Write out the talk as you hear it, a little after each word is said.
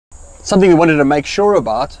Something we wanted to make sure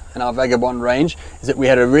about in our Vagabond range is that we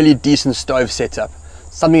had a really decent stove setup.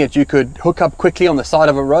 Something that you could hook up quickly on the side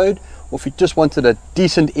of a road, or if you just wanted a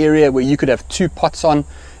decent area where you could have 2 pots on.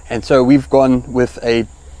 And so we've gone with a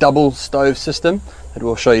double stove system that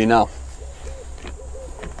we'll show you now.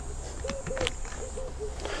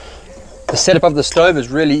 The setup of the stove is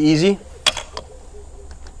really easy.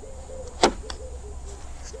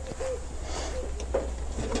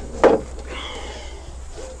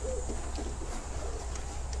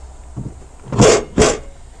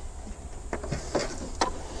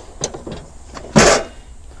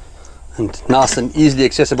 And nice and easily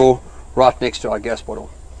accessible right next to our gas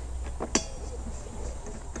bottle.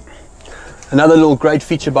 Another little great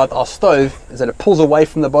feature about our stove is that it pulls away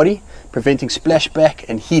from the body, preventing splashback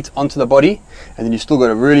and heat onto the body, and then you've still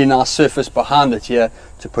got a really nice surface behind it here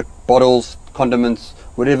to put bottles, condiments,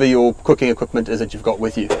 whatever your cooking equipment is that you've got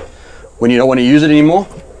with you. When you don't want to use it anymore,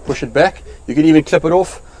 push it back. You can even clip it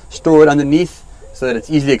off, store it underneath so that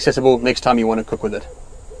it's easily accessible next time you want to cook with it.